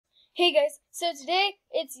Hey guys, so today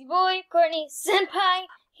it's your boy Courtney Senpai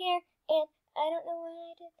here, and I don't know why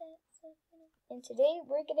I did that. And today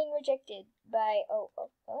we're getting rejected by what?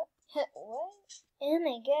 Oh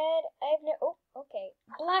my god, I've never. Oh, okay,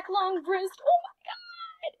 black long wrist. Oh my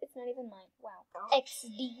god, it's not even mine. Wow,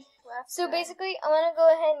 XD. So basically, I want to go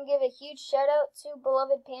ahead and give a huge shout out to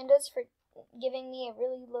Beloved Pandas for giving me a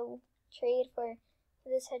really low trade for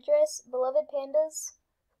this headdress. Beloved Pandas.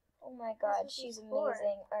 Oh my god, she's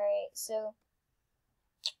amazing. Alright, so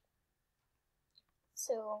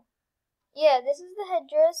yeah, this is the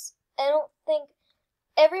headdress. I don't think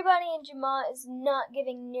everybody in Jama is not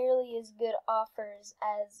giving nearly as good offers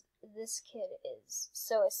as this kid is.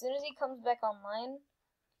 So as soon as he comes back online,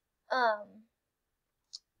 I'm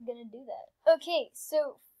gonna do that. Okay,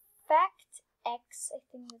 so Fact X, I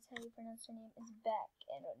think that's how you pronounce her name, is back,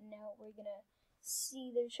 and now we're gonna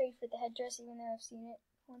see their trade for the headdress, even though I've seen it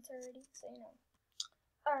once already, so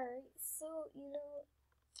Alright, so yeah,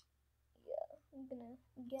 I'm gonna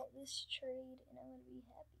get this trade and I'm gonna be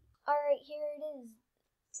happy. Alright, here it is.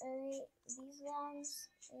 Alright, these longs.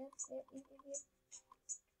 Yep.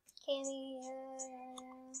 Cammy,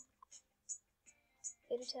 yeah.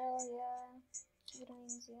 Idatel, yeah.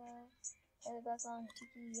 Wings, yeah. The black long,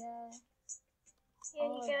 Tiki, yeah.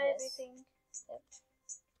 Yeah, you got everything. Yep.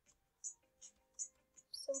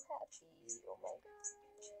 So happy. Oh my god.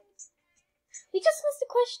 We just missed a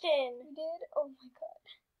question. We did? Oh my god.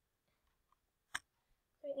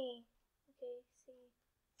 Brittany. Okay, see.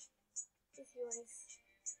 It's yours.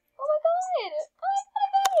 Oh my god! Oh my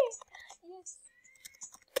god! Yes.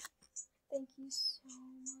 Thank you so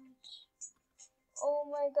much. Oh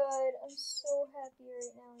my god, I'm so happy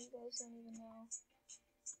right now. You guys don't even know.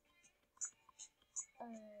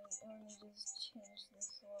 Alright, let me just change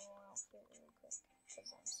this little outfit real quick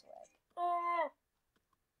because I'm swag. Ah!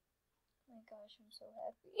 Oh my gosh, I'm so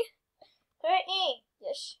happy. Brittany!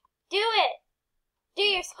 Yes. Do it! Do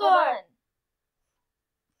your Come score! on.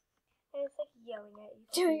 And it's like yelling at you.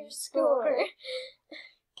 Do your score.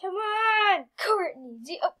 Come on!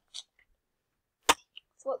 Courtney,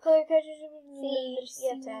 what color card did you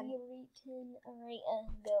have 10. Alright,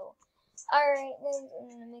 go. Alright, then I'm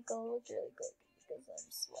gonna make a look really quick because I'm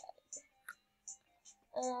swag.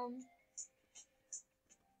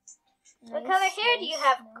 What color hair do you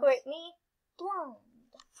have, Courtney? Blonde.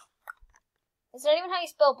 It's not even how you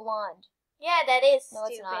spell blonde. Yeah, that is no,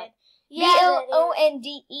 stupid. It's not. Yeah,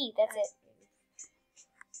 B-L-O-N-D-E. That's it.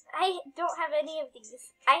 I don't have any of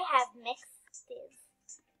these. I have mixed.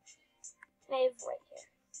 I have white hair.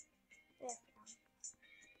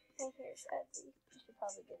 My hair is ugly. You should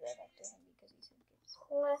probably give that back to him because he's so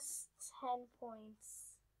good. Plus 10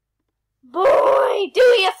 points. Boy, do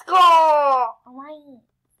your score! Alright.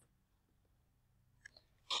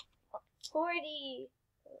 40.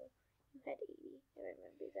 You had 80. I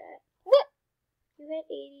remember that. What? You had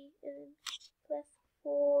 80 and then plus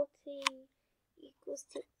 40 equals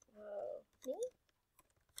to... Whoa. Me?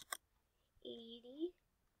 80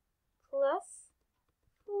 plus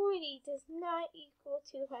 40 does not equal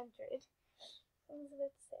 200. I was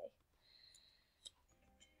about to say.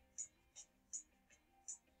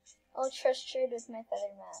 I'll trust trade with my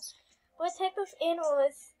feather mask. What type of animal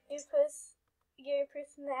is your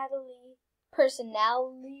personality?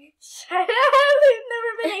 Personality? I've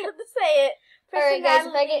never been able to say it. Alright guys,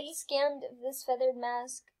 if I get scammed of this feathered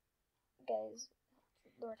mask, guys,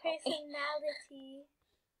 Lord help me.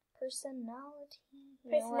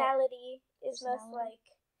 Personality is most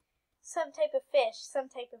like some type of fish, some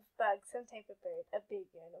type of bug, some type of bird, a big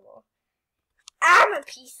animal. I'm a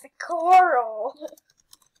piece of coral.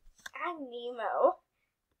 I'm Nemo.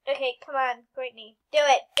 Okay, come on, Courtney. Do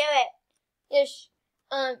it. Ish.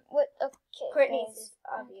 What? Okay. Courtney's is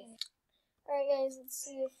obvious. Okay. Alright guys, let's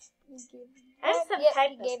see if he gave I'm some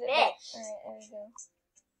type of fish. Alright, there we go.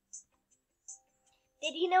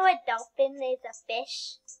 Did you know a dolphin is a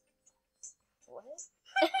fish? What?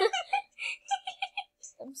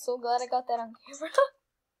 I'm so glad I got that on camera.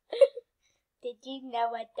 Did you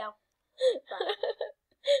know a dolphin?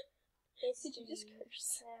 Did you just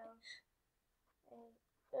curse?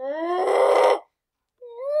 No.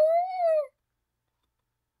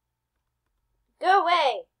 Go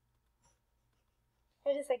away!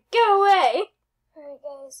 I'm just like, go away! Alright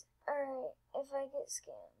guys, alright, if I get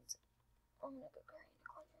scammed, I'm gonna go cry in the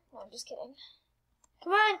corner. No, I'm just kidding.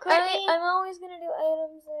 Come on, Courtney! I'm always gonna do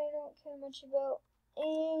items that I don't care much about.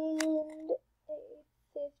 And a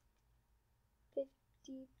 50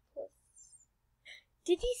 plus.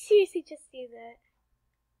 Did you seriously just do that?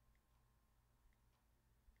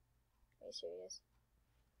 Are you serious?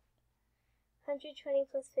 120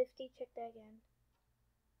 plus 50, check that again.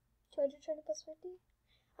 220 plus 50?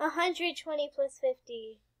 120 plus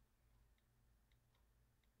 50.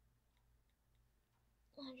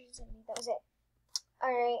 170, that was it.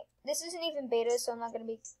 Alright, this isn't even beta, so I'm not going to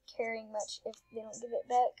be caring much if they don't give it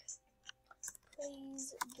back.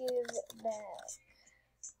 Please give back.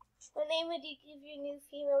 What name would you give your new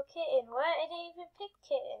female kitten? What? I didn't even pick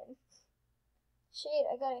kitten. Shit,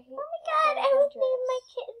 I got a hit. Oh my god, I would name my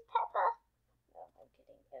kitten Peppa. No, I'm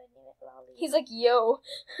kidding. I would name it Lolly. He's like, yo.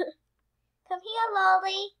 Come here,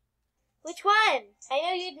 Lolly. Which one? I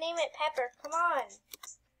know you'd name it Pepper. Come on.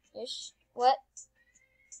 Ish. What?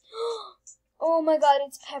 Oh my god,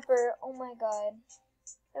 it's Pepper. Oh my god.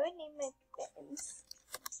 I would name my kittens.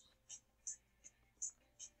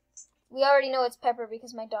 We already know it's Pepper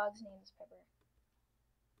because my dog's name is Pepper.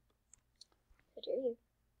 How dare you?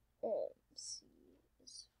 MC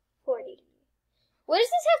is 40. What does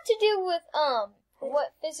this have to do with,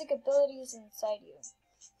 what physical abilities inside you?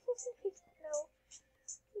 No.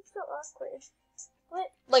 It's so awkward.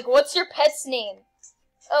 What? Like, what's your pet's name?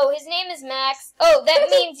 Oh, his name is Max. Oh, that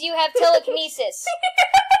means you have telekinesis.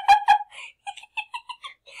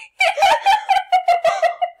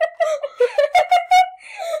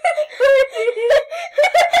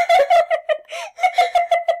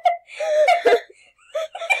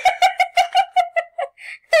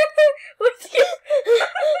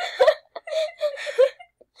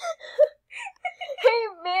 Hey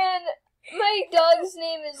man, my dog's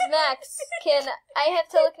name is Max. Can I have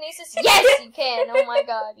telekinesis? Yes, you can. Oh my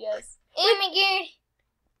god, yes. Oh my god.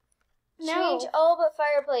 No. Change all but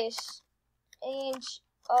fireplace. Change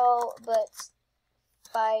all but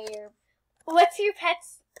fire. What's your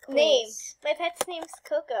pet's name? Please. My pet's name's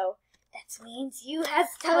Coco. That means you have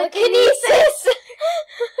Telekinesis.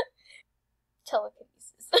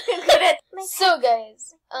 Telekinesis. telekinesis. So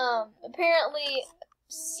guys, apparently,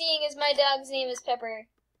 seeing as my dog's name is Pepper,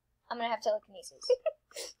 I'm gonna have telekinesis.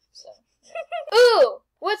 So, yeah. Ooh!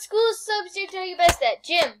 What school subject are you best at?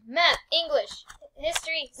 Gym, math, English,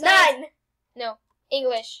 history, science? None. No,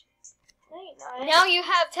 English. No, you're not. Now you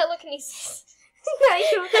have telekinesis. Now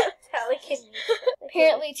you have telekinesis.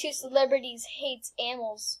 Apparently, two celebrities hates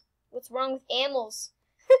animals. What's wrong with animals?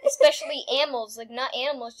 Especially animals, like not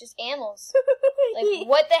animals, just animals. Like,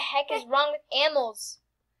 what the heck is wrong with animals?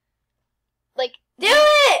 Like, do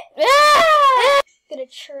it! ah! Gonna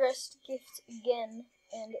trust gift again,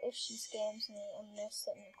 and if she scams me, I'm gonna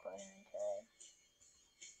sit in the corner and cry.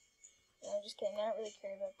 No, I'm just kidding. I don't really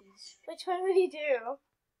care about these. Which one would you do?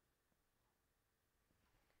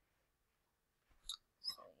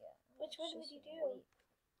 So yeah. Which one would just you do?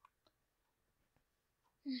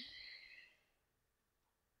 wait.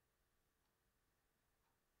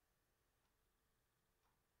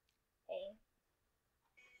 Hey.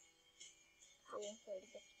 Waiting for her to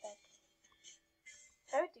get back.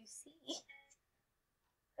 I would do C.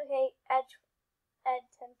 Okay, add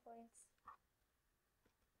 10 points.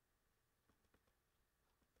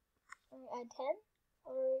 Add 10?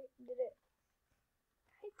 Or did it?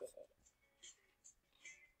 I did it.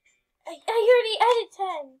 I already added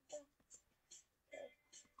 10.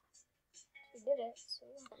 We did it, so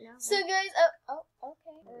yeah. No. So guys,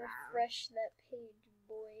 okay. Refresh that page,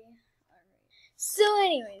 boy. Alright. So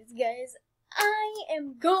anyways, guys, I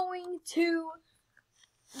am going to,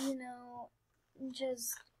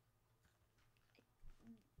 just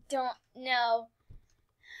don't know.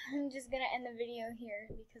 I'm just gonna end the video here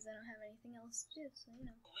because I don't have anything else to do, so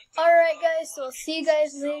Alright guys, so I'll see you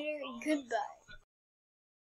guys later. Goodbye.